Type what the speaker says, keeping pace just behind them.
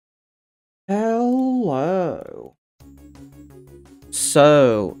Hello.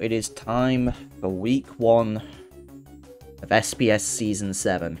 So, it is time for week 1 of SPS Season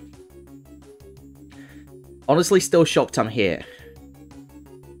 7. Honestly, still shocked I'm here.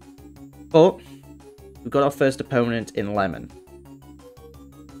 But, we've got our first opponent in Lemon.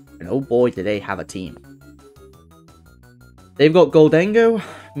 And oh boy, do they have a team. They've got Goldengo,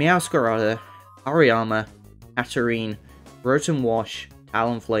 Meowscarada, Hariyama, Hatterene, Rotom Wash,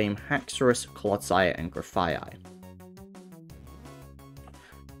 Talonflame, Haxorus, Clodsire, and Grafaiai.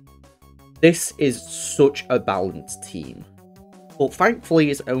 This is such a balanced team. But thankfully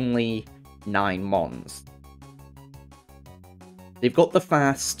it's only 9 Mons. They've got the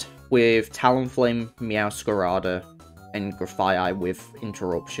fast with Talonflame, Meowscarada, and Grafaiai with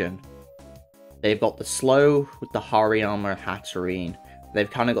Interruption. They've got the slow with the Hariyama, Hatterene.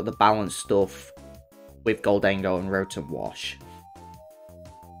 They've kind of got the balanced stuff with Goldengo and Rotom Wash.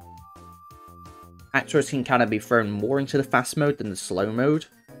 Haxorus can kind of be thrown more into the fast mode than the slow mode.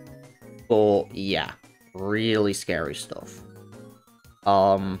 But yeah, really scary stuff.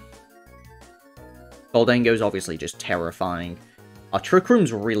 Goldengo is obviously just terrifying. Trick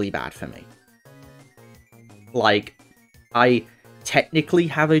Room's really bad for me. Like, I technically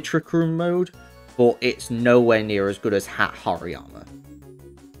have a Trick Room mode, but it's nowhere near as good as Hariyama.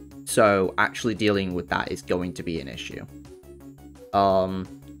 So actually dealing with that is going to be an issue.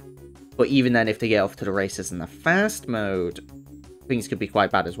 But even then, if they get off to the races in the fast mode, things could be quite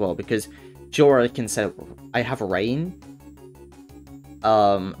bad as well, because sure, I have Rain,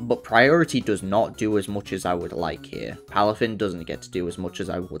 but Priority does not do as much as I would like here. Palafin doesn't get to do as much as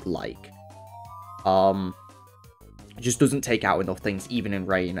I would like. It just doesn't take out enough things even in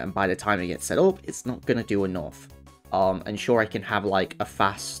Rain, and by the time it gets set up, it's not going to do enough. And sure, I can have like a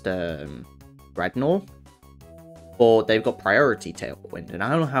fast Dreadnought, but they've got Priority Tailwind, and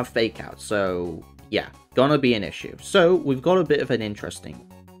I don't have Fake Out, so yeah, gonna be an issue. So we've got a bit of an interesting.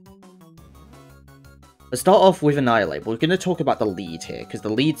 Let's start off with Annihilate. We're going to talk about the lead here, because the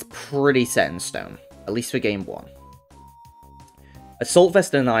lead's pretty set in stone, at least for game 1. Assault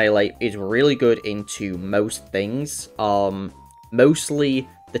Vest Annihilate is really good into most things, mostly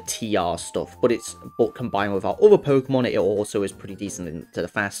the TR stuff, but combined with our other Pokemon, it also is pretty decent into the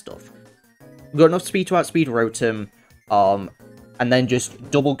fast stuff. We've got enough speed to outspeed Rotom, and then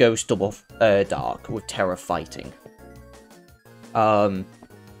just double Ghost, double Dark with Terra Fighting. I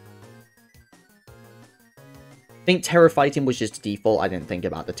think Terra Fighting was just default. I didn't think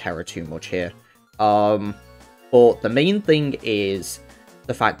about the Terra too much here. But the main thing is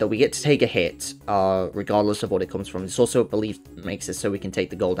the fact that we get to take a hit, regardless of what it comes from. This also, I believe, makes it so we can take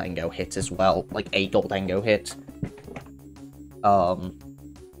the Goldengo hit as well, like a Goldengo hit.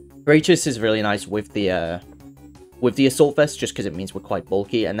 Gracious is really nice with the Assault Vest, just because it means we're quite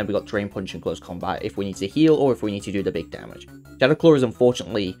bulky, and then we got Drain Punch in close combat if we need to heal or if we need to do the big damage. Shadow Claw is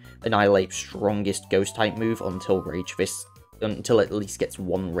unfortunately Annihilate's strongest Ghost-type move until it at least gets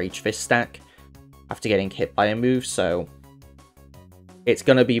 1 Rage Fist stack after getting hit by a move, so it's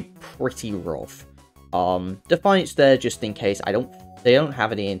gonna be pretty rough. Defiance there just in case. They don't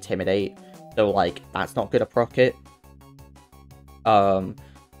have any Intimidate, so like that's not gonna proc it.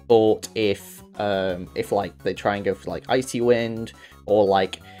 But if like they try and go for like Icy Wind, or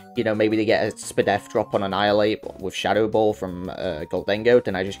like, you know, maybe they get a Spadef drop on Annihilate with Shadow Ball from Goldengo,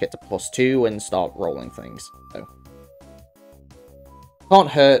 then I just get to +2 and start rolling things. So can't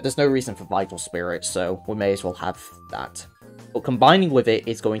hurt. There's no reason for Vital Spirit, so we may as well have that. But combining with it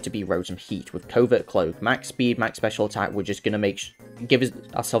is going to be Rotom Heat with Covert Cloak, max speed, max special attack. We're just gonna give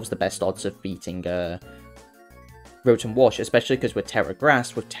ourselves the best odds of beating Rotom Wash, especially because we're Terra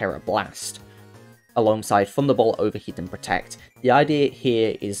Grass with Terra Blast, alongside Thunderbolt, Overheat, and Protect. The idea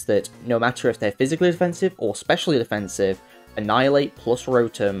here is that no matter if they're physically defensive or specially defensive, Annihilate plus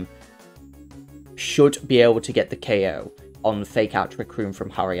Rotom should be able to get the KO on Fake Out Trick Room from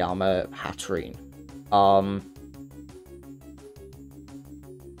Hariyama Hatterene.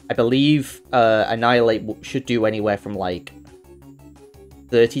 I believe Annihilate should do anywhere from like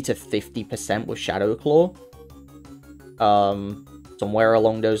 30 to 50% with Shadow Claw. Somewhere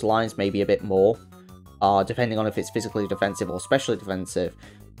along those lines, maybe a bit more, depending on if it's physically defensive or specially defensive.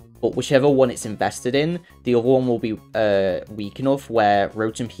 But whichever one it's invested in, the other one will be weak enough where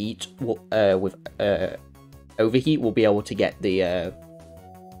Rotom Heat with Overheat will be able to get the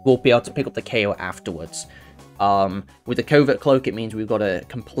will be able to pick up the KO afterwards. With the Covert Cloak, it means we've got to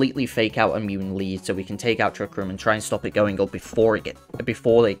completely fake out immune lead, so we can take out Trick Room and try and stop it going up before it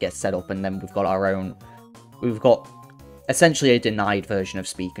gets set up, and then we've got our own. We've got essentially a denied version of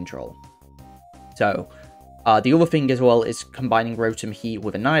speed control. So The other thing as well is combining Rotom Heat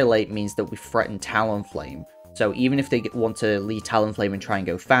with Annihilate means that we threaten Talonflame. So even if they want to lead Talonflame and try and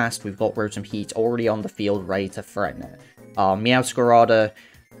go fast, we've got Rotom Heat already on the field ready to threaten it. Meowscarada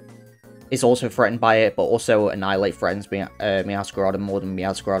is also threatened by it, but also Annihilate threatens Meowscarada more than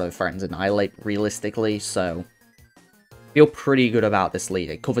Meowscarada threatens Annihilate realistically, so feel pretty good about this lead.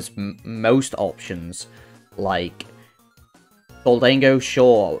 It covers most options, like Goldango,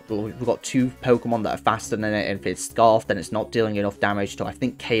 sure, we've got 2 Pokemon that are faster than it, and if it's Scarf, then it's not dealing enough damage to, I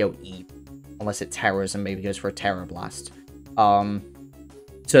think, KO E, unless it Terras and maybe goes for a Terra Blast.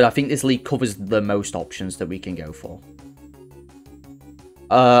 So I think this league covers the most options that we can go for.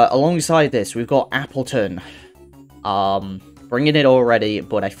 Alongside this, we've got Appleton. Bringing it already,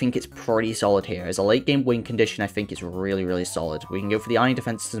 but I think it's pretty solid here. As a late game win condition, I think it's really, really solid. We can go for the Iron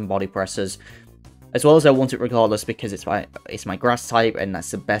Defenses and Body Presses, as well as I want it regardless because it's my Grass type, and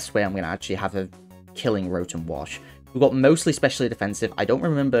that's the best way I'm going to actually have a killing Rotom Wash. We've got mostly Specially Defensive. I don't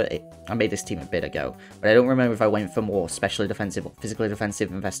remember it. I made this team a bit ago, but I don't remember if I went for more Specially Defensive or Physically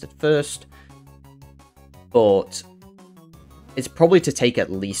Defensive invested first. But it's probably to take at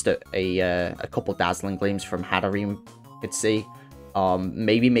least a couple Dazzling Gleams from Hatterene, could see.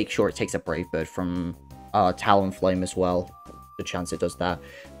 Maybe make sure it takes a Brave Bird from Talonflame as well. Good chance it does that.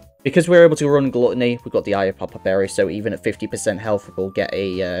 Because we're able to run Gluttony, we've got the Eye of Papa Berry, so even at 50% health, we'll get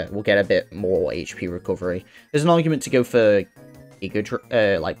a bit more HP recovery. There's an argument to go for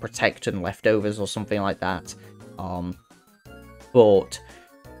like Protect and Leftovers or something like that. But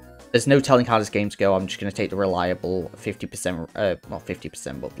there's no telling how this game's go. I'm just going to take the reliable 50%, not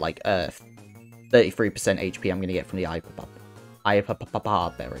 50%, but like 33% HP I'm going to get from the Eye of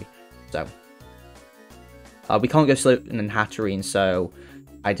Papa Berry. So we can't go Slowpoke and Hatterene, so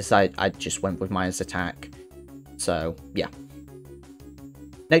I decided I just went with minus attack. So, yeah.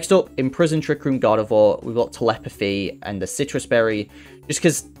 Next up, Imprison Trick Room Gardevoir, we've got Telepathy and the Citrus Berry. Just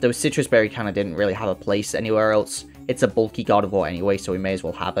because the Citrus Berry kind of didn't really have a place anywhere else. It's a bulky Gardevoir anyway, so we may as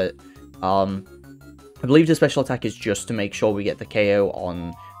well have it. I believe the special attack is just to make sure we get the KO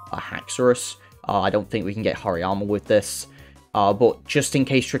on Haxorus. I don't think we can get Hariyama with this. But just in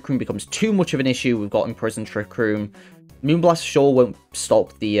case Trick Room becomes too much of an issue, we've got Imprison Trick Room. Moonblast sure won't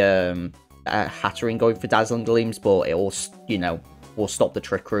stop the Hatterene going for Dazzling Gleams, but it will, you know, will stop the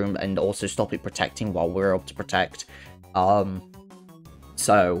Trick Room and also stop it protecting while we're able to protect.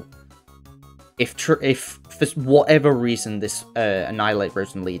 So if for whatever reason this Annihilate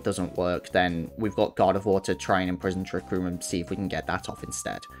Rotom lead doesn't work, then we've got Gardevoir to try and Imprison Trick Room and see if we can get that off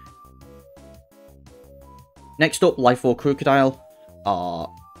instead. Next up, Life Orb Crocodile.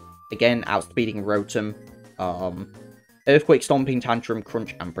 Again, outspeeding Rotom. Earthquake, Stomping Tantrum,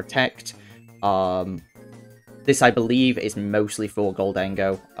 Crunch, and Protect. This, I believe, is mostly for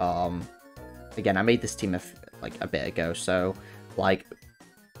Goldango. Again, I made this team a bit ago, so, like,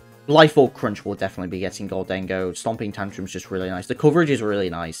 Life Orb Crunch will definitely be getting Goldango. Stomping Tantrum's just really nice. The coverage is really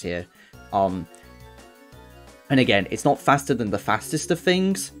nice here. And again, it's not faster than the fastest of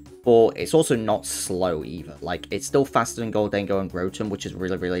things, but it's also not slow either. Like, it's still faster than Goldango and Rotom, which is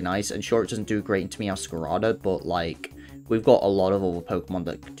really, really nice. And sure, it doesn't do great into Meowscarada, but, like, we've got a lot of other Pokemon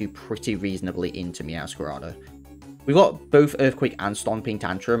that do pretty reasonably into Meowscarada. We've got both Earthquake and Stomping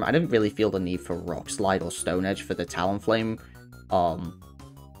Tantrum. I didn't really feel the need for Rock Slide or Stone Edge for the Talonflame.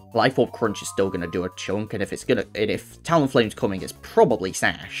 Life Orb Crunch is still going to do a chunk, and if Talonflame's coming, it's probably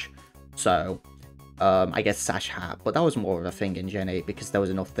Sash. So, I guess Sash Hat, but that was more of a thing in Gen 8 because there was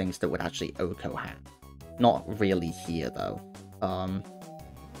enough things that would actually Oko Hat. Not really here, though.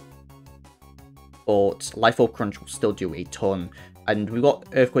 But Life Orb Crunch will still do a ton. And we've got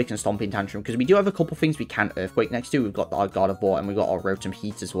Earthquake and Stomping Tantrum, because we do have a couple things we can Earthquake next to. We've got our Gardevoir, and we've got our Rotom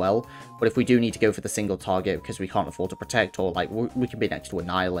Heat as well. But if we do need to go for the single target, because we can't afford to Protect, or, like, we can be next to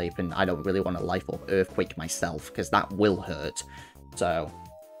Annihilate, and I don't really want to Life Orb Earthquake myself, because that will hurt. So,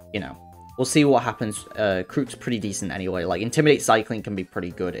 you know, we'll see what happens. Krook's pretty decent anyway. Like, Intimidate Cycling can be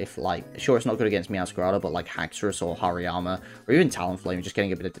pretty good if, like, sure, it's not good against Meowscarada, but, like, Haxorus or Hariyama, or even Talonflame, just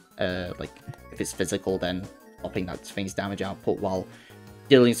getting a bit of, like, if it's physical, then stopping that thing's damage output while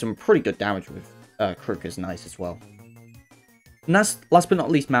dealing some pretty good damage with Krook is nice as well. And last but not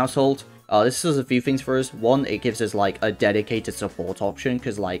least, Maushold. This does a few things for us. One, it gives us, like, a dedicated support option,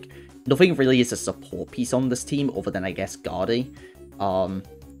 because, like, nothing really is a support piece on this team other than, I guess, Guardy.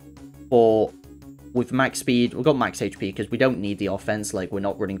 But with max speed, we've got max HP because we don't need the offense. Like, we're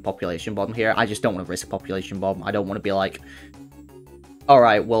not running Population Bomb here. I just don't want to risk Population Bomb. I don't want to be like,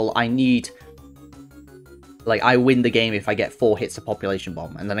 alright, well, I need, like, I win the game if I get 4 hits of Population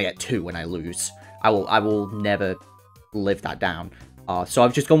Bomb, and then I get 2 when I lose. I will never live that down. So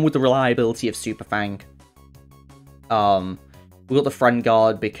I've just gone with the reliability of Super Fang. We got the Friend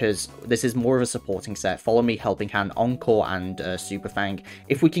Guard because this is more of a supporting set. Follow Me, Helping Hand, Encore, and Super Fang.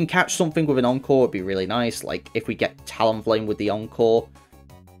 If we can catch something with an Encore, it'd be really nice. Like, if we get Talonflame with the Encore.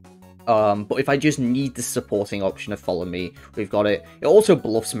 But if I just need the supporting option of Follow Me, we've got it. It also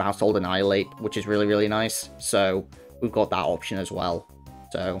bluffs Mousehold Annihilate, which is really, really nice. So, we've got that option as well.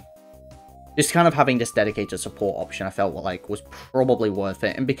 So, just kind of having this dedicated support option I felt like was probably worth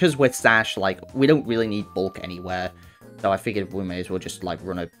it. And because with Sash, like, we don't really need bulk anywhere. So I figured we may as well just, like,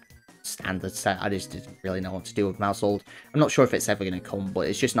 run a standard set. I just didn't really know what to do with Mousehold. I'm not sure if it's ever going to come, but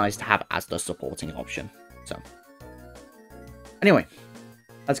it's just nice to have as the supporting option. So, anyway,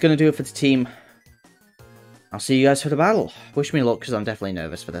 that's going to do it for the team. I'll see you guys for the battle. Wish me luck, because I'm definitely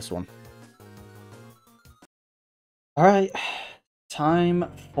nervous for this one. Alright, time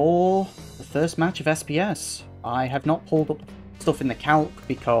for the first match of SPS. I have not pulled up stuff in the calc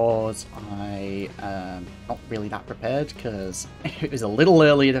because I am not really that prepared because it was a little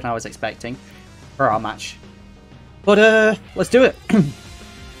earlier than I was expecting for our match. But let's do it.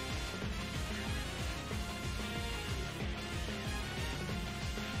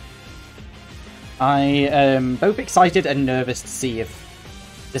 I am both excited and nervous to see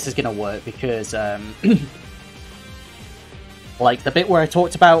if this is gonna work because like the bit where I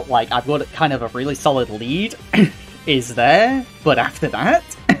talked about like I've got kind of a really solid lead is there, but after that...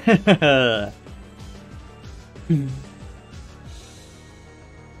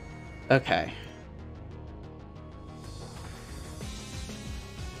 Okay.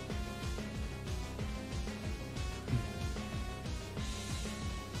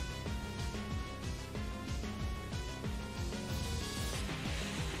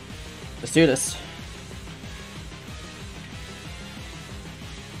 Let's do this.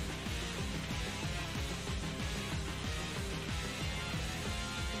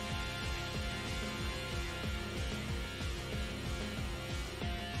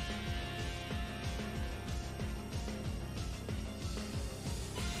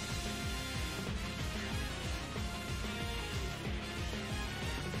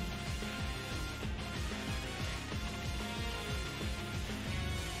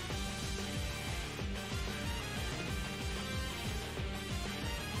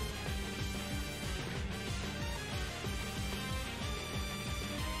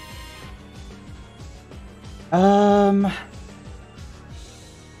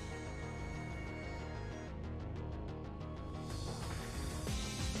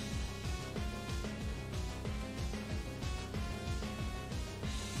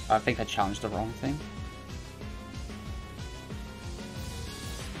 I think I challenged the wrong thing.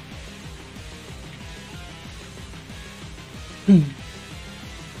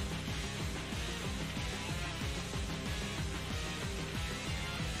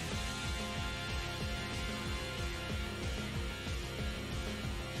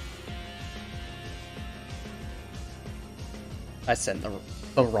 I sent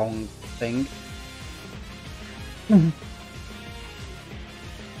the wrong thing.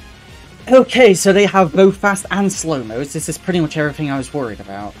 Okay, so they have both fast and slow modes. This is pretty much everything I was worried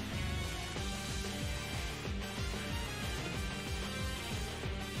about.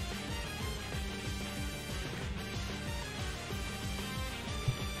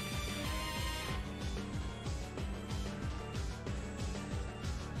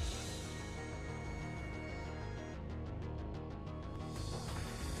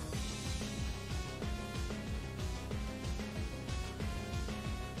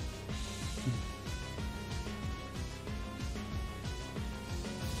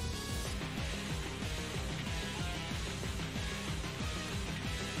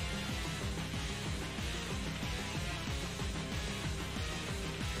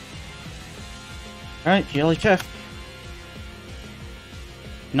 Alright, PLHF.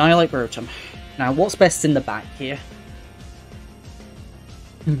 Annihilate Rotom. Now, what's best in the back here?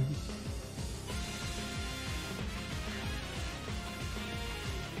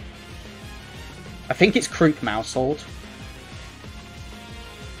 I think it's Krook Mousehold.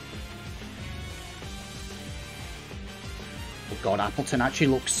 Oh god, Appleton actually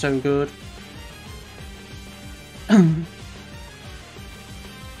looks so good.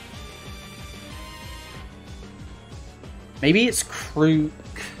 Maybe it's Krook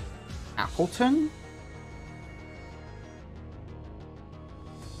Appleton?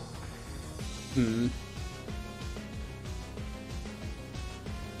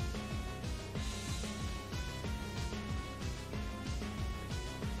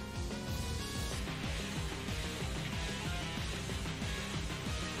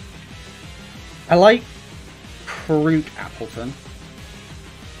 I like Krook Appleton.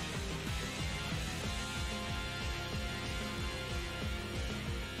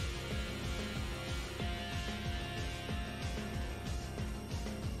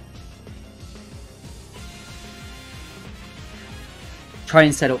 try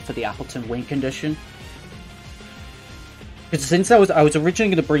and set up for the Appleton win condition. Because since I was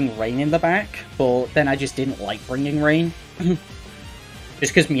originally going to bring Rain in the back, but then I just didn't like bringing Rain. Just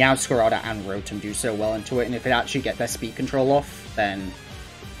because Meowscarada and Rotom do so well into it, and if it actually get their speed control off, then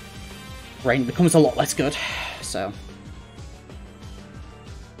Rain becomes a lot less good, so...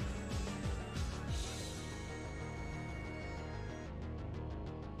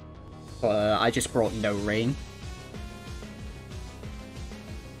 I just brought no Rain.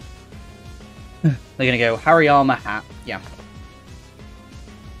 They're gonna go Hariyama Hat, yeah.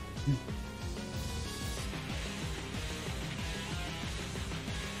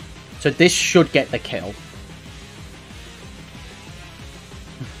 So this should get the kill.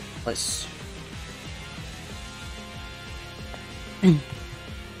 Let's...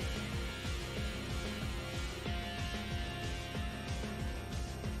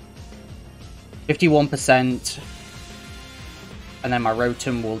 51%, and then my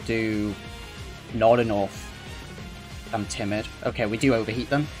Rotom will do not enough. I'm timid. Okay, we do overheat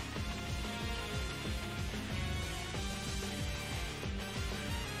them.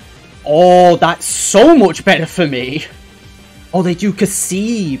 Oh, that's so much better for me. Oh, they do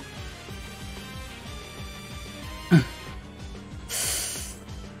Cassib.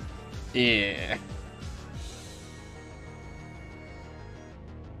 Yeah.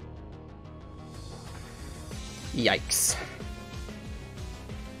 Yikes.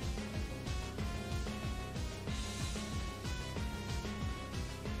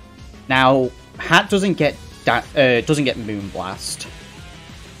 Now, Hat doesn't get Moonblast.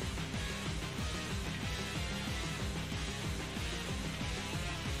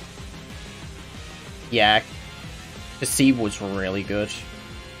 Yeah, the seed was really good.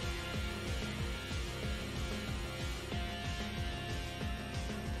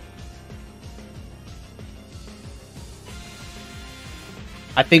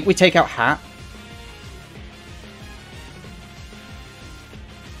 I think we take out Hat.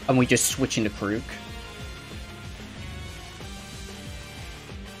 And we just switch into Krug.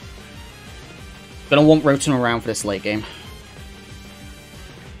 Gonna want Rotom around for this late game.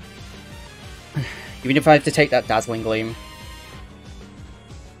 Even if I have to take that Dazzling Gleam.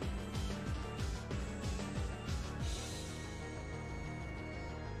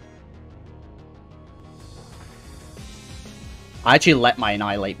 I actually let my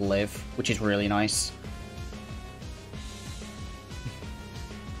Annihilate live, which is really nice.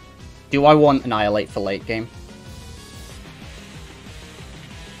 Do I want Annihilate for late game?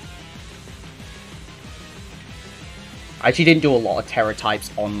 I actually didn't do a lot of Terra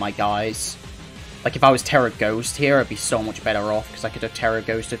types on my guys. Like, if I was Terra Ghost here, I'd be so much better off, because I could have Terra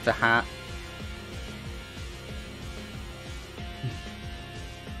Ghosted the Hat.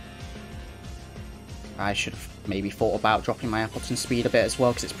 I should have maybe thought about dropping my Appleton speed a bit as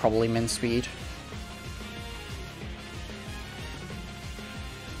well, because it's probably min speed.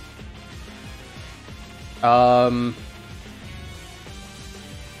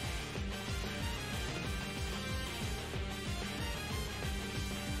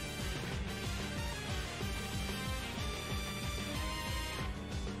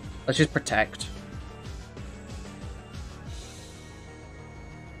 Let's just protect.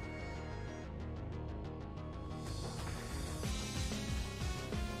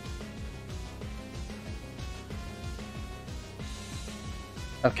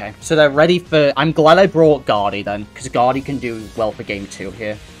 Okay, so they're ready for... I'm glad I brought Guardy then, because Guardy can do well for game 2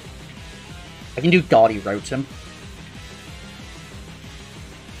 here. I can do Guardy Rotom.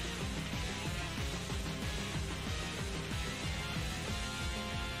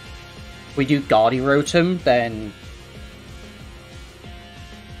 If we do Guardy Rotom, then...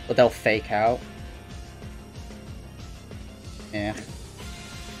 But they'll fake out. Yeah.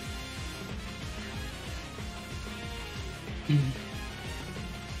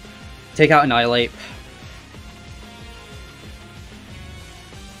 Take out Annihilate.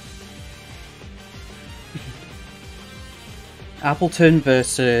 Appleton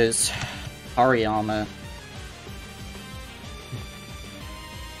versus Hariyama.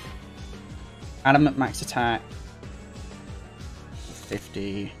 Adamant max attack.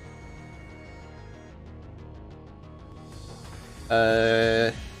 50.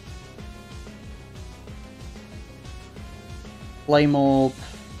 Flame Orb.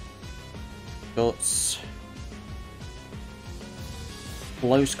 Guts.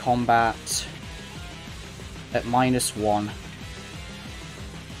 Close combat at -1.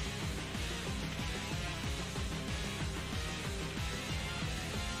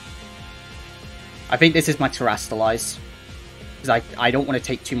 I think this is my Terrastalize, because I don't want to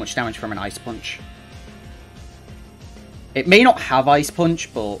take too much damage from an Ice Punch. It may not have Ice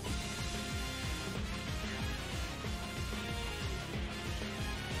Punch, but...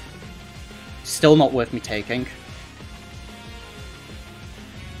 still not worth me taking.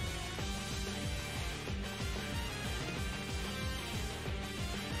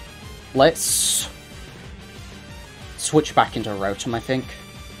 Let's switch back into Rotom, I think.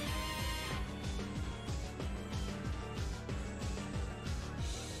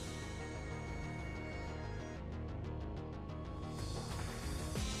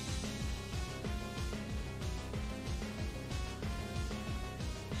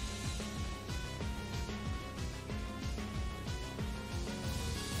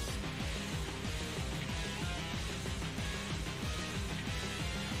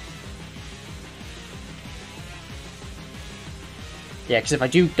 Yeah, because if I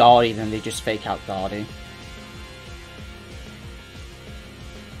do Guardy, then they just fake out Guardy.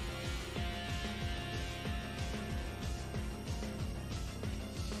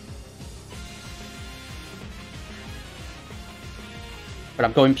 But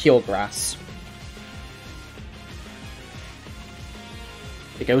I'm going Pure Grass.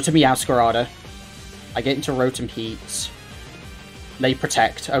 They go to Meowscarada. I get into Rotom Heat. They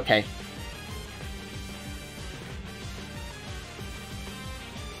protect. Okay.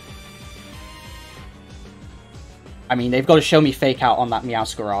 I mean, they've got to show me Fake Out on that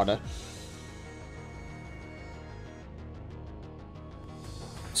Meowscarada.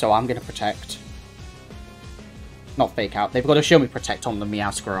 So I'm going to Protect. Not Fake Out. They've got to show me Protect on the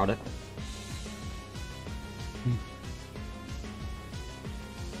Meowscarada.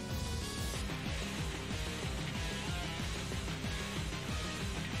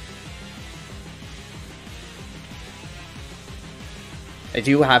 They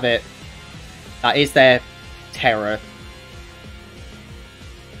do have it. That is their Terror.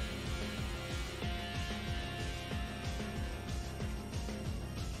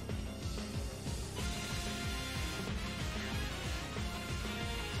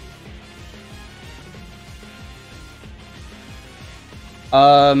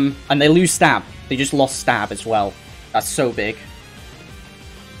 And they lose Stab. They just lost Stab as well. That's so big.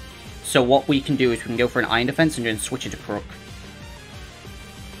 So what we can do is we can go for an Iron Defense and then switch it to Crook.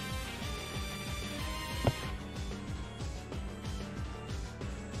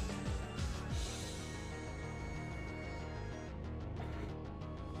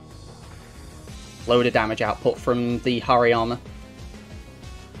 Load of damage output from the Hariyama.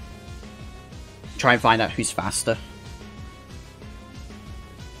 Try and find out who's faster.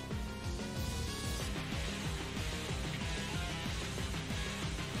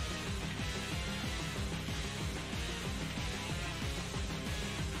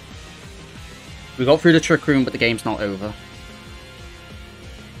 We got through the Trick Room, but the game's not over.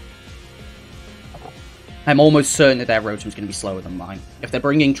 I'm almost certain that their Rotom's going to be slower than mine. If they're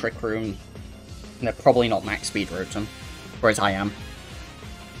bringing Trick Room, they're probably not max speed Rotom, whereas I am.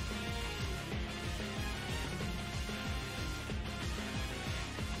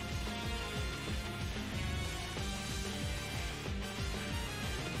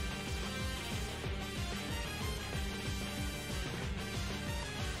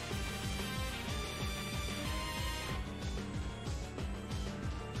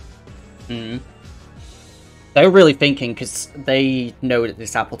 They're really thinking because they know that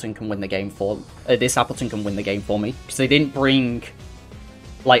this Appleton can win the game for me because they didn't bring,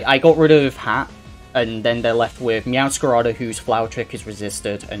 like, I got rid of Hat and then they're left with Meowscarada, whose Flower Trick is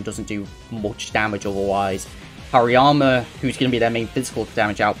resisted and doesn't do much damage otherwise. Hariyama, who's going to be their main physical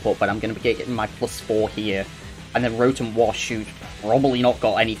damage output, but I'm going to be getting my +4 here, and then Rotom Wash, who's probably not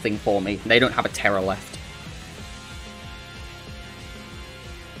got anything for me. They don't have a Terror left.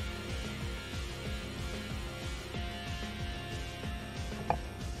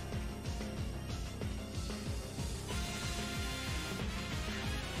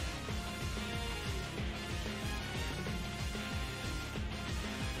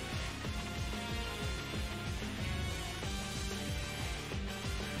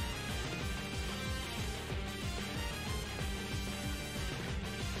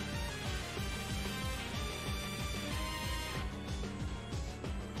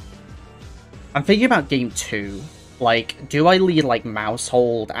 I'm thinking about game 2. Like, do I lead, like,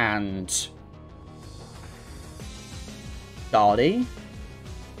 Mousehold and Guardy?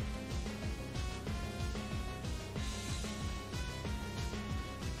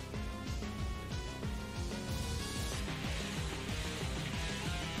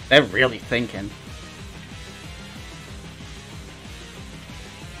 They're really thinking.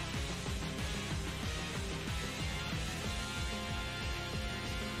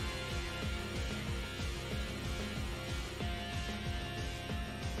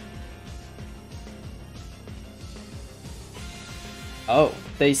 Oh,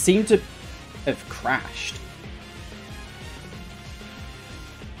 they seem to have crashed.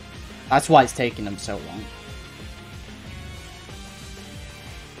 That's why it's taking them so long.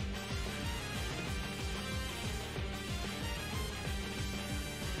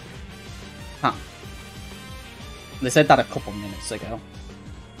 Huh. They said that a couple minutes ago.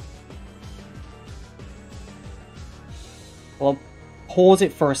 Well, pause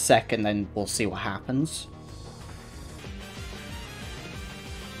it for a second, then we'll see what happens.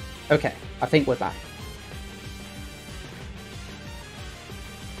 Okay, I think we're back.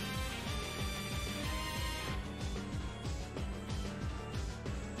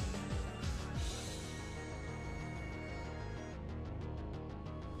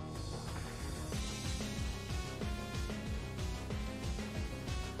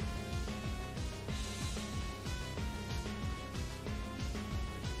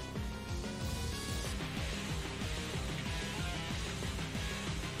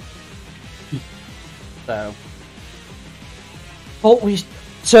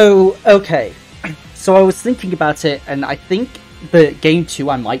 Okay. So I was thinking about it, and I think the game 2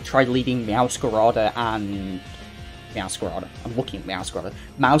 I might try leading Meowscarada and... Meowscarada. I'm looking at Meowscarada.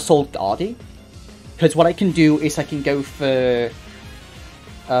 Mousehold Guardy. Because what I can do is I can go for...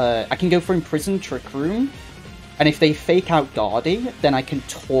 Imprison Trick Room. And if they fake out Guardy, then I can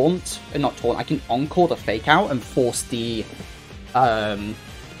taunt... not taunt, I can encore the fake out and force the...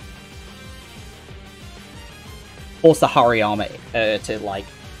 force the Hariyama to, like...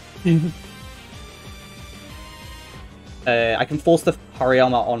 I can force the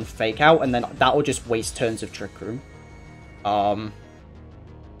Hariyama on fake out, and then that will just waste turns of Trick Room. And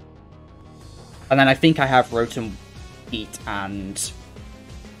then I think I have Rotom, Heat, and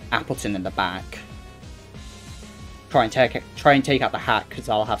Appleton in the back. Try and take out the hack, because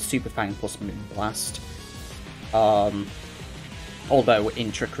I'll have Super Fang plus Moonblast. Although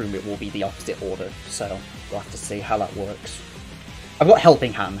in Trick Room it will be the opposite order, so we'll have to see how that works. I've got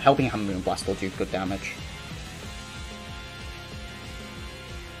Helping Hand. Helping Hand Moonblast will do good damage.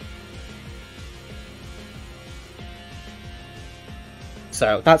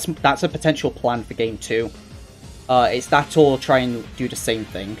 So that's a potential plan for game 2. It's that or try and do the same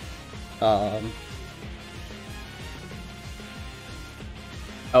thing.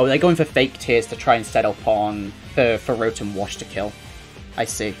 Oh, they're going for fake tears to try and set up on for Rotom Wash to kill. I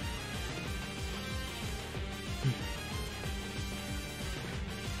see.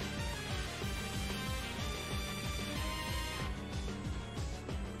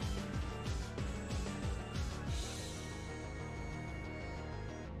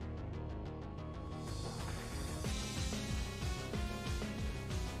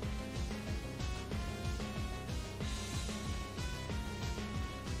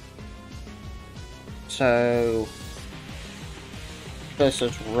 So,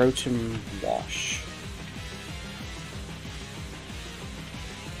 versus Rotom Wash.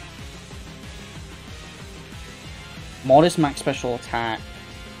 Modest max special attack.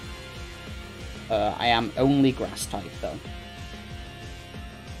 I am only grass type though.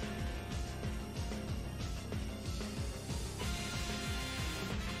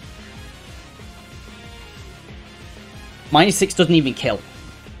 -6 doesn't even kill.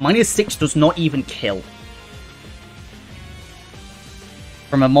 -6 does not even kill.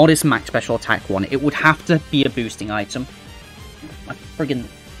 From a modest max special attack one, it would have to be a boosting item. My friggin'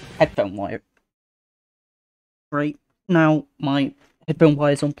 headphone wire. Great. Now my headphone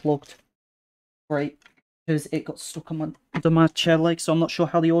wire is unplugged. Great. Because it got stuck on under my chair leg, so I'm not sure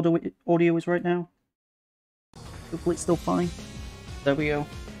how the audio is right now. Hopefully it's still fine. There we go.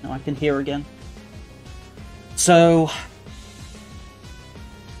 Now I can hear again. So...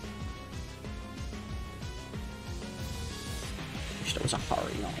 there was a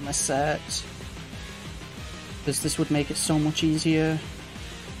hurry on the set, because this would make it so much easier.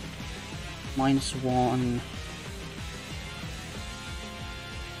 -1.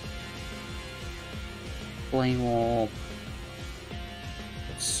 Flame Orb.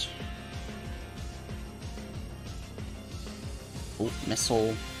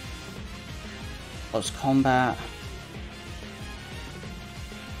 Missile. Close combat.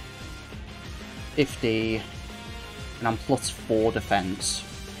 50. And I'm +4 defense.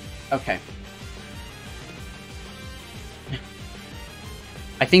 Okay.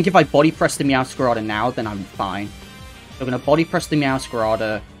 I think if I body press the Meowscarada now, then I'm fine. So I'm gonna body press the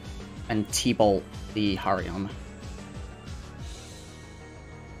Meowscarada and T-Bolt the Hariyama.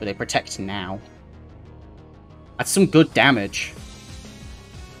 But they protect now. That's some good damage.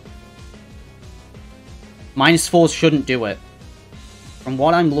 -4s shouldn't do it. From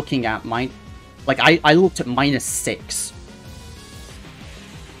what I'm looking at, like, I looked at -6.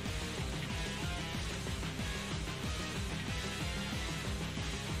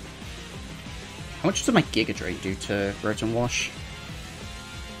 How much does my Giga Drain do to Rotom Wash?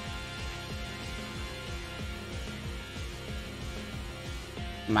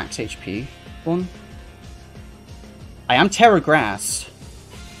 Max HP one. I am Terra Grass,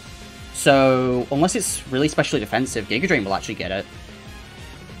 so unless it's really specially defensive, Giga Drain will actually get it.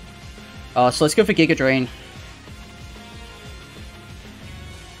 So let's go for Giga Drain.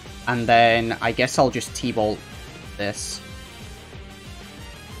 And then I guess I'll just T-Bolt this.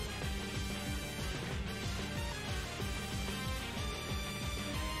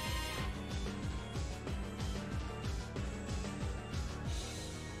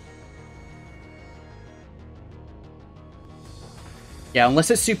 Yeah,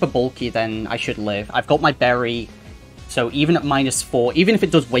 unless it's super bulky, then I should live. I've got my berry, so even at -4, even if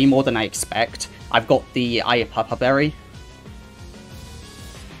it does way more than I expect, I've got the Ayapapa berry.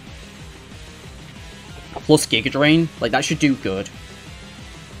 Plus Giga Drain, like, that should do good.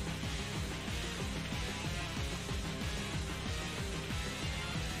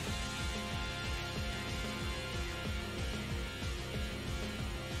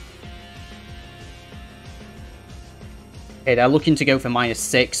 Okay, they're looking to go for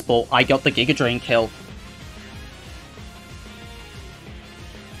 -6, but I got the Giga Drain kill.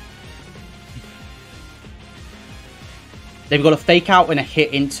 They've got a fake out and a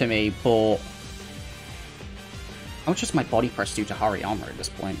hit into me, but how much does my body press do to Hariyama at this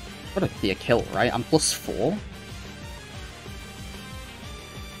point? It's gotta be a kill, right? I'm +4.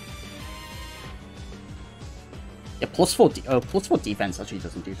 Yeah, +4 defense actually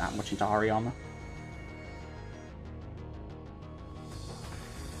doesn't do that much into Hariyama.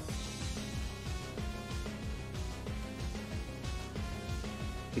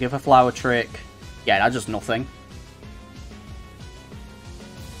 We go for Flower Trick. Yeah, that does nothing.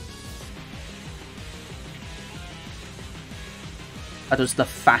 That does the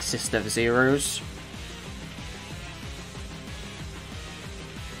fastest of zeros.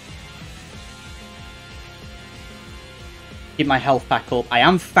 Keep my health back up. I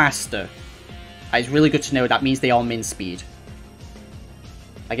am faster. It's really good to know. That means they are min speed.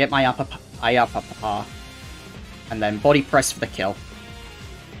 I get my Ayapapa. And then body press for the kill.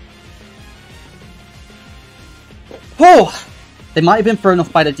 Oh! They might have been thrown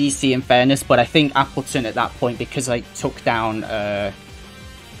off by the DC in fairness, but I think Appleton at that point, because I took down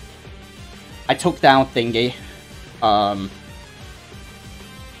Thingy. I'm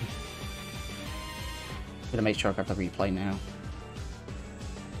gonna make sure I grab the replay now.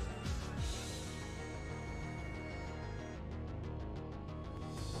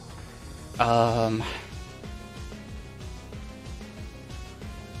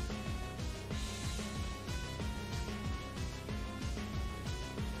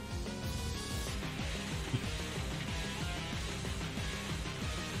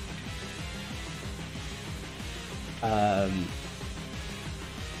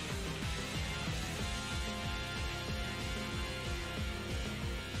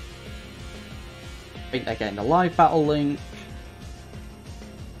 I think they're getting the live battle link.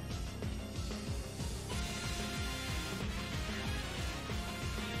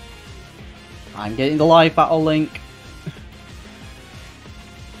 I'm getting the live battle link.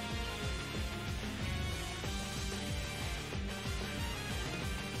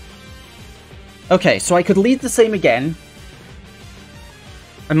 Okay, so I could lead the same again.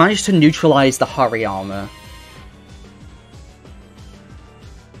 I managed to neutralize the Hariyama.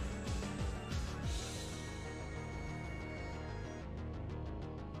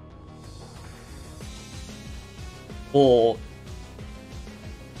 Or...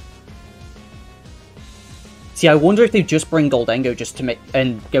 See, I wonder if they just bring Goldengo just to make...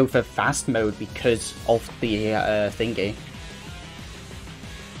 and go for fast mode because of the thingy.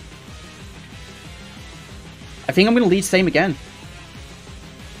 I think I'm going to lead same again.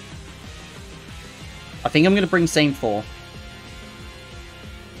 I think I'm going to bring same 4.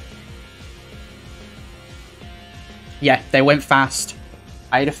 Yeah, they went fast.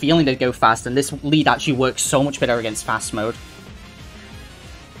 I had a feeling they'd go fast, and this lead actually works so much better against fast mode.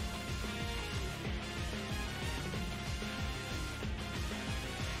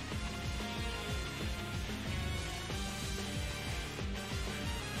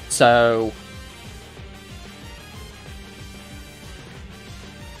 So...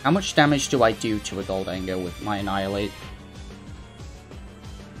 how much damage do I do to a Goldengo with my Annihilate?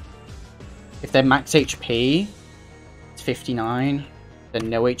 If they're max HP, it's 59. Then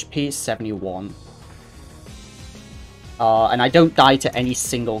no HP is 71. And I don't die to any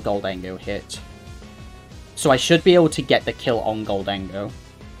single Goldengo hit. So I should be able to get the kill on Goldengo.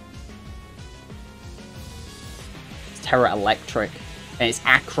 It's Terra Electric. And it's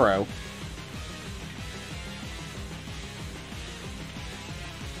Acro.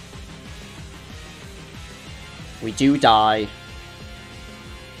 We do die.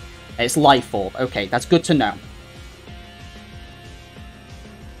 It's Life Orb. Okay, that's good to know.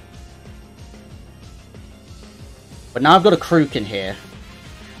 But now I've got a Krook in here.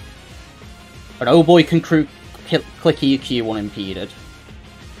 But oh boy, can Krook click EQ unimpeded.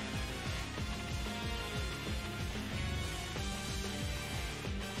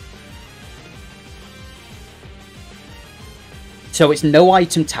 So it's no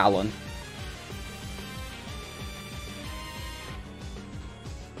item Talon.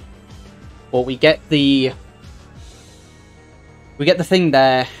 But we get the thing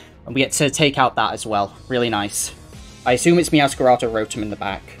there, and we get to take out that as well. Really nice. I assume it's Meowscarada Rotom in the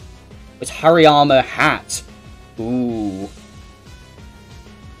back. It's Hariyama Hat. Ooh.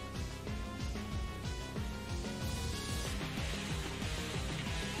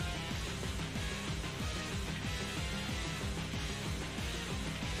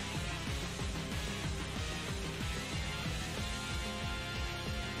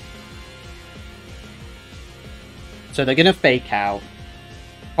 So they're gonna fake out.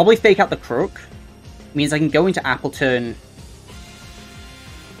 Probably fake out the Crook. Means I can go into Appleton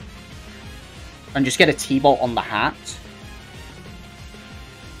and just get a T-Bolt on the Hat.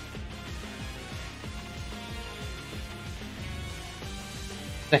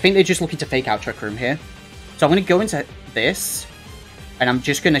 I think they're just looking to fake out Trick Room here. So I'm going to go into this, and I'm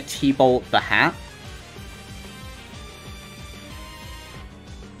just going to T-Bolt the Hat.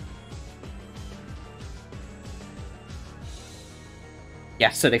 Yeah,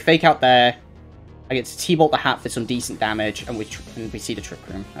 so they fake out there. I get to T-Bolt the Hat for some decent damage, and we see the Trick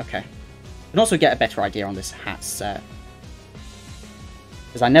Room. Okay. I can also get a better idea on this Hat set,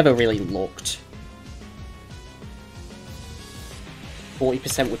 because I never really looked.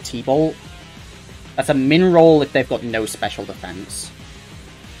 40% with T-Bolt. That's a min roll if they've got no special defense.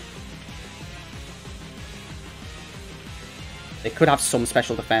 They could have some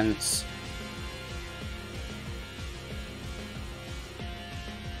special defense.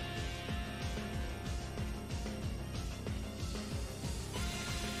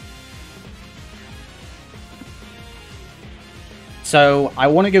 So I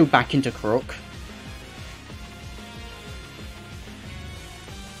want to go back into Crook.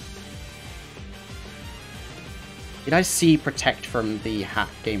 Did I see Protect from the Hat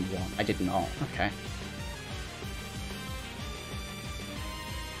game 1? I did not. Okay.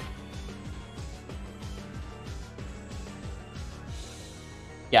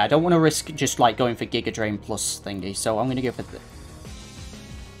 Yeah, I don't want to risk just like going for Giga Drain plus thingy, so I'm going to go for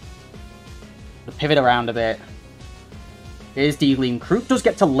the pivot around a bit. Here's D-Gleam. Krook does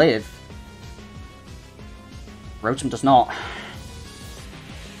get to live. Rotom does not.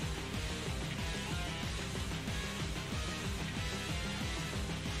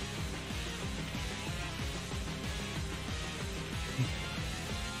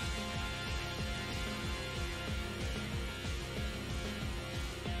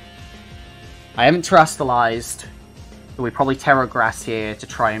 I haven't terrestrialized, so we probably Terra Grass here to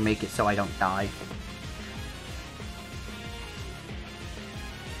try and make it so I don't die.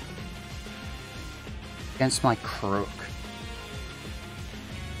 Against my Crook.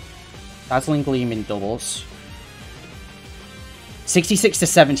 Dazzling Gleam in doubles. 66 to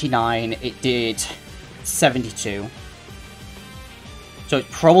 79, it did 72. So it's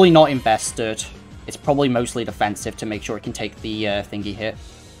probably not invested. It's probably mostly defensive to make sure it can take the thingy hit.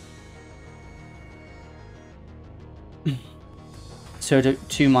 So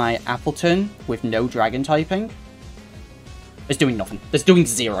to my Appleton with no dragon typing. It's doing nothing. It's doing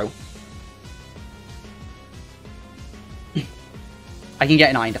 0. I can get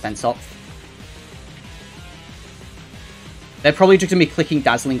an Iron Defense up. They're probably just going to be clicking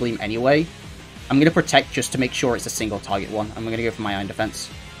Dazzling Gleam anyway. I'm going to Protect just to make sure it's a single target one. I'm going to go for my Iron Defense.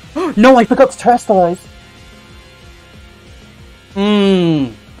 No, I forgot to terrestrialize!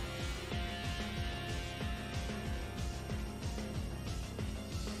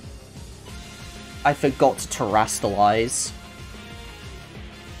 I forgot to terrestrialize.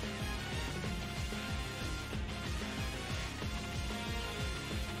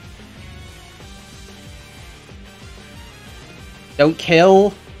 Don't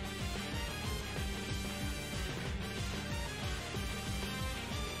kill.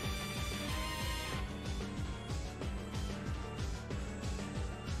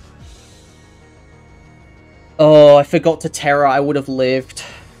 Oh, I forgot to Terra. I would have lived.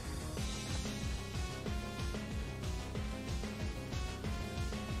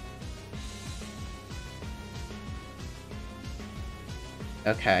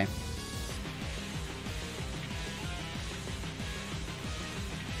 Okay.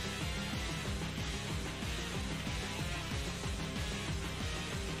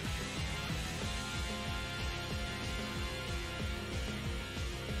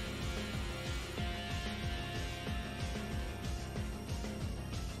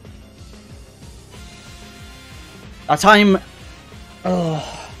 Our time...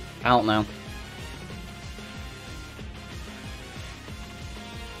 Oh, I don't know.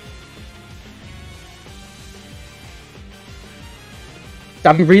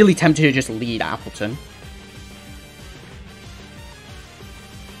 I'm really tempted to just lead Appleton.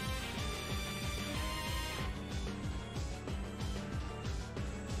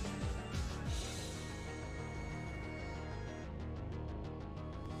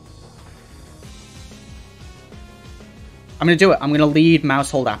 I'm gonna do it. I'm gonna lead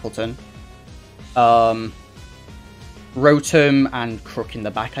Mousehold Appleton. Rotom and Crook in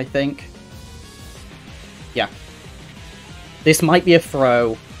the back, I think. Yeah. This might be a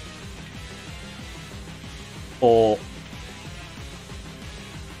throw. Or...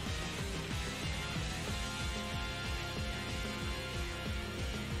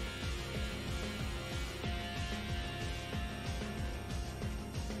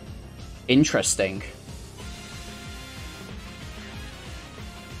 Interesting.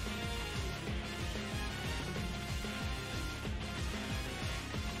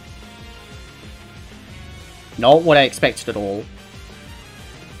 Not what I expected at all.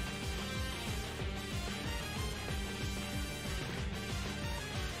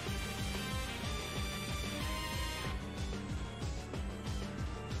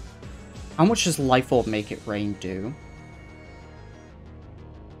 How much does Life Orb Make It Rain do?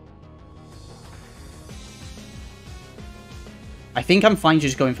 I think I'm fine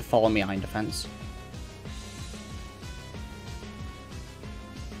just going for Follow Me Iron Defense.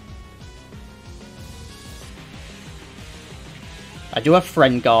 I do have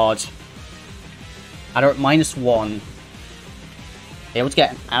Friend Guard. I don't -1. Able to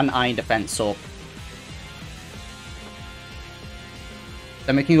get an Iron Defense up.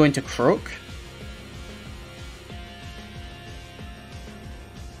 Then we can go into Crook.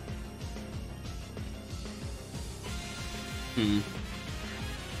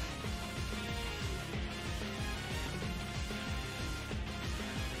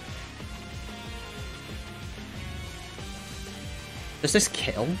 Does this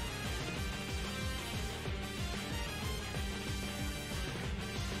kill?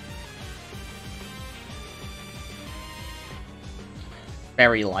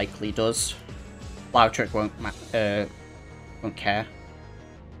 Very likely does. Flower Trick won't care.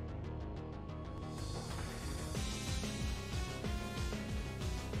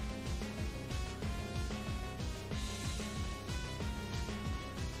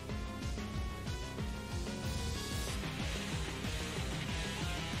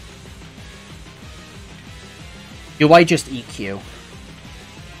 Do I just EQ?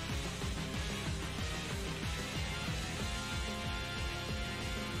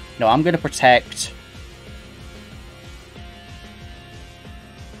 No, I'm going to protect.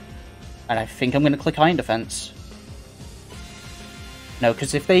 And I think I'm going to click Iron Defense. No,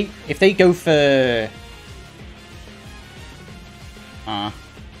 because if they go for... how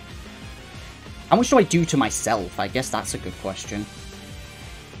much do I do to myself? I guess that's a good question.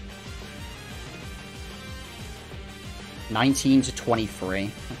 19 to 23.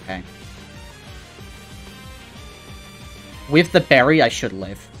 Okay. With the berry, I should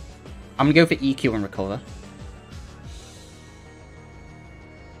live. I'm gonna go for EQ and recover.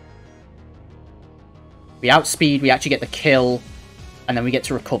 We outspeed, we actually get the kill, and then we get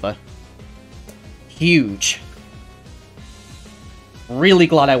to recover. Huge. Really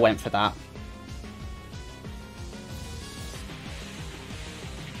glad I went for that.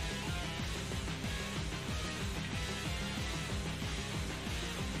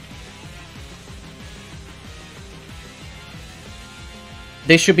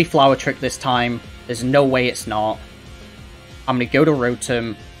 This should be Flower Trick this time. There's no way it's not. I'm going to go to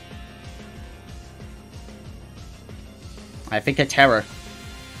Rotom. I think a Terror.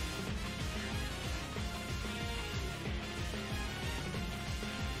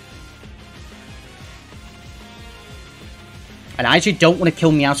 And I actually don't want to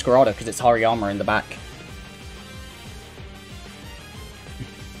kill Meowscarada because it's Hariyama in the back.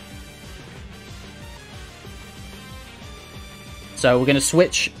 So we're going to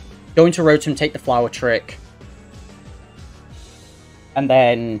switch, go into Rotom, take the Flower Trick. And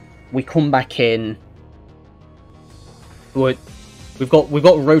then we come back in. We've got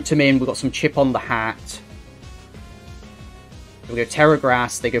Rotom in, we've got some chip on the hat. We go Terra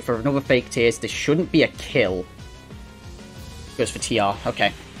Grass, they go for another Fake Tears. This shouldn't be a kill. Goes for TR,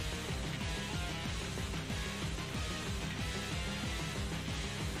 okay.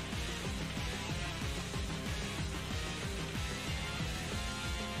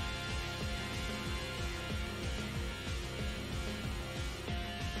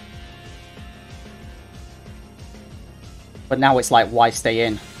 But now it's like, why stay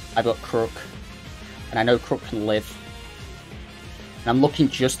in? I've got Crook. And I know Crook can live. And I'm looking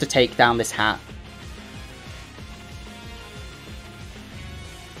just to take down this hat.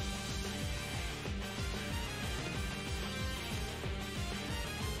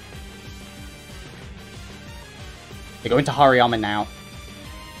 They go into Hariyama now.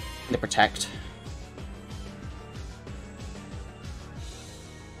 They protect.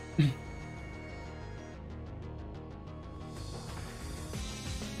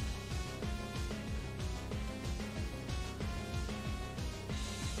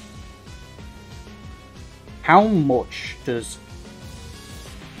 How much does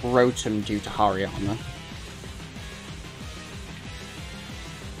Rotom do to Hariyama?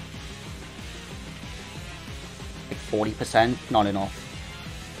 Like 40%? Not enough.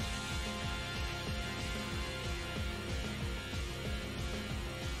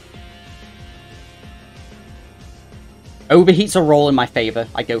 Overheat's a roll in my favor.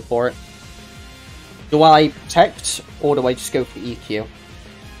 I go for it. Do I protect, or do I just go for the EQ?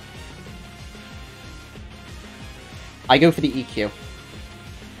 I go for the EQ.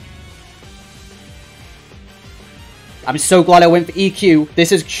 I'm so glad I went for EQ.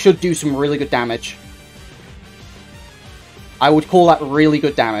 This should do some really good damage. I would call that really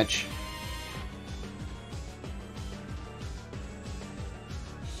good damage.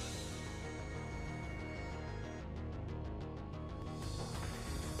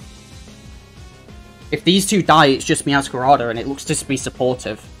 If these two die, it's just Meowscarada, and it looks to be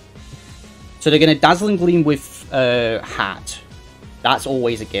supportive. So they're going to Dazzling Gleam with Hat. That's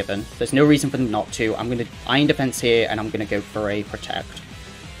always a given. There's no reason for them not to. I'm going to Iron Defense here, and I'm going to go for a Protect.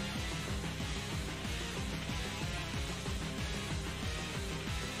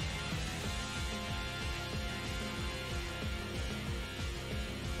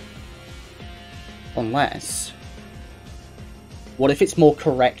 Unless... what if it's more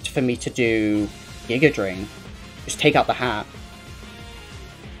correct for me to do Giga Drain? Just take out the hat.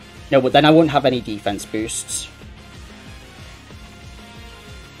 No, but then I won't have any defense boosts.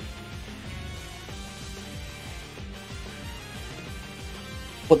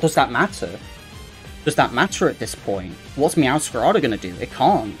 But does that matter? Does that matter at this point? What's Meowscarada gonna do? It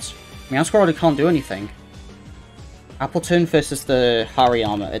can't. Meowscarada can't do anything. Appleton versus the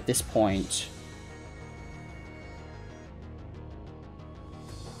Hariyama at this point.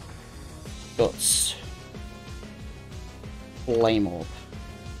 Guts. Flame Orb.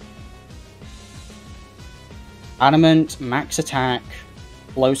 Adamant, max attack,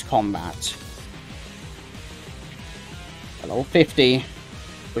 close combat. At level 50,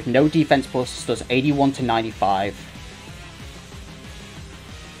 with no defense plus, does 81 to 95.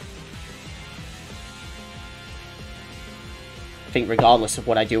 I think regardless of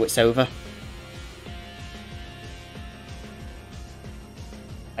what I do, it's over.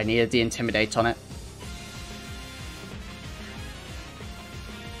 I needed the Intimidate on it.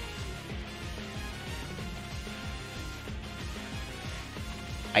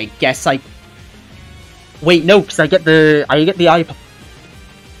 I guess I... wait, no, because I get the Eye of...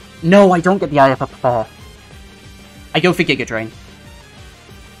 no, I don't get the Eye of Prepare. I go for Giga Drain.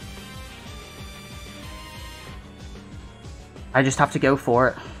 I just have to go for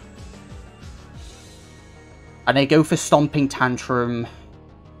it. And I go for Stomping Tantrum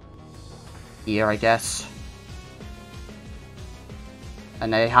here, I guess.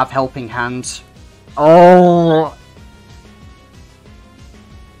 And they have Helping Hand. Oh!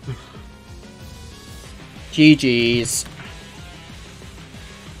 GG's.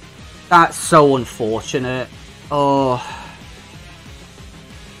 That's so unfortunate. Oh.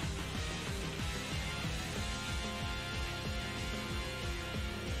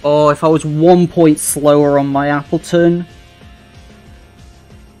 Oh, if I was 1 point slower on my Appleton.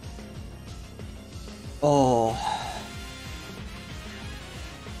 Oh.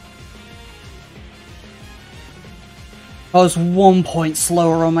 If I was 1 point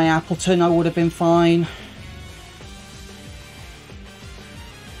slower on my Appleton, I would have been fine.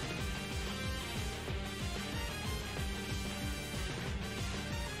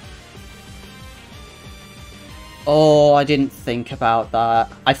 Oh, I didn't think about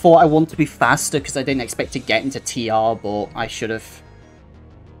that. I thought I wanted to be faster because I didn't expect to get into TR, but I should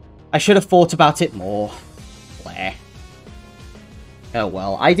have thought about it more. Bleh. Oh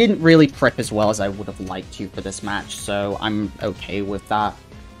well, I didn't really prep as well as I would have liked to for this match, so I'm okay with that.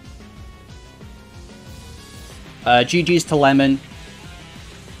 GG's to Lemon.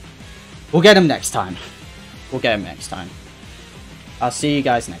 We'll get him next time. We'll get him next time. I'll see you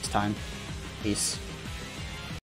guys next time. Peace.